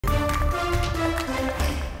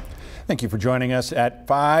Thank you for joining us at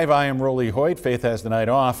 5. I am Rolly Hoyt. Faith has the night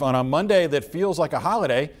off. On a Monday that feels like a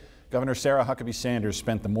holiday, Governor Sarah Huckabee Sanders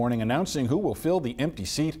spent the morning announcing who will fill the empty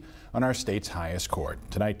seat on our state's highest court.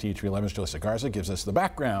 Tonight, TH11's Jalissa Garza gives us the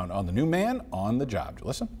background on the new man on the job.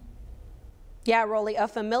 Jalissa? Yeah, Rolly, a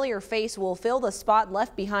familiar face will fill the spot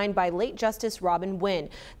left behind by late Justice Robin Wynne.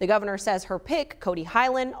 The governor says her pick, Cody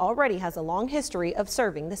Hiland, already has a long history of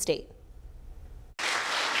serving the state.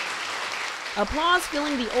 Applause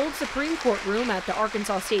filling the old Supreme Court room at the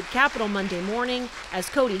Arkansas State Capitol Monday morning as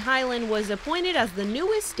Cody Hiland was appointed as the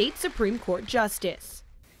newest state Supreme Court justice.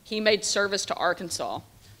 He made service to Arkansas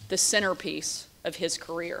the centerpiece of his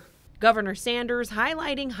career. Governor Sanders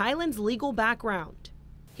highlighting Hiland's legal background.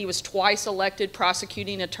 He was twice elected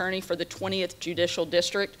prosecuting attorney for the 20th Judicial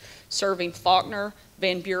District, serving Faulkner,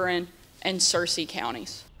 Van Buren, and Searcy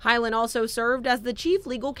counties. Hiland also served as the chief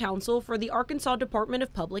legal counsel for the Arkansas Department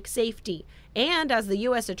of Public Safety and as the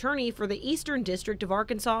U.S. Attorney for the Eastern District of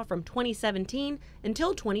Arkansas from 2017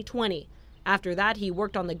 until 2020. After that, he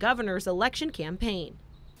worked on the governor's election campaign.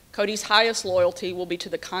 Cody's highest loyalty will be to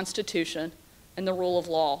the Constitution and the rule of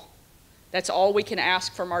law. That's all we can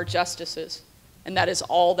ask from our justices, and that is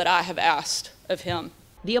all that I have asked of him.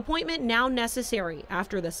 The appointment now necessary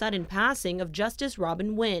after the sudden passing of Justice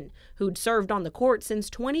Robin Wynne, who'd served on the court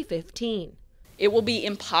since 2015. It will be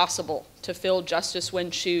impossible to fill Justice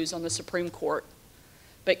Wynne's shoes on the Supreme Court,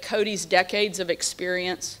 but Cody's decades of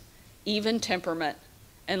experience, even temperament,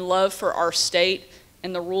 and love for our state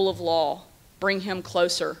and the rule of law bring him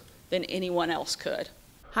closer than anyone else could.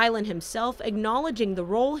 Hiland himself acknowledging the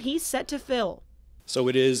role he's set to fill. So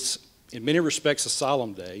it is, in many respects, a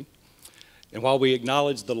solemn day. And while we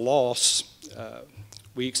acknowledge the loss,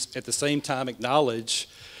 we at the same time acknowledge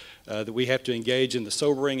that we have to engage in the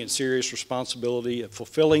sobering and serious responsibility of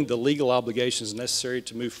fulfilling the legal obligations necessary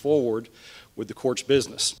to move forward with the court's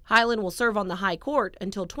business. Hiland will serve on the High Court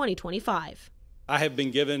until 2025. I have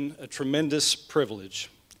been given a tremendous privilege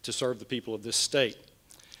to serve the people of this state,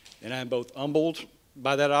 and I am both humbled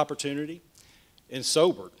by that opportunity and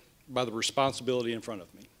sobered by the responsibility in front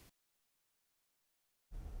of me.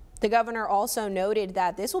 The governor also noted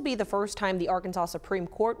that this will be the first time the Arkansas Supreme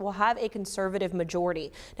Court will have a conservative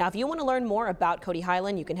majority. Now, if you want to learn more about Cody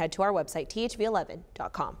Hiland, you can head to our website,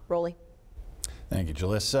 thv11.com. Rolly. Thank you,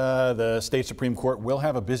 Jalissa. The state Supreme Court will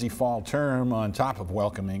have a busy fall term on top of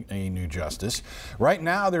welcoming a new justice. Right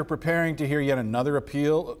now, they're preparing to hear yet another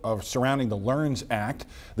appeal surrounding the LEARNS Act.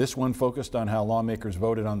 This one focused on how lawmakers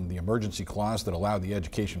voted on the emergency clause that allowed the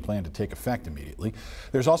education plan to take effect immediately.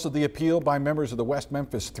 There's also the appeal by members of the West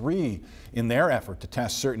Memphis 3 in their effort to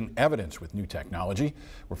test certain evidence with new technology.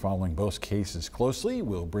 We're following both cases closely.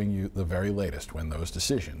 We'll bring you the very latest when those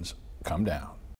decisions come down.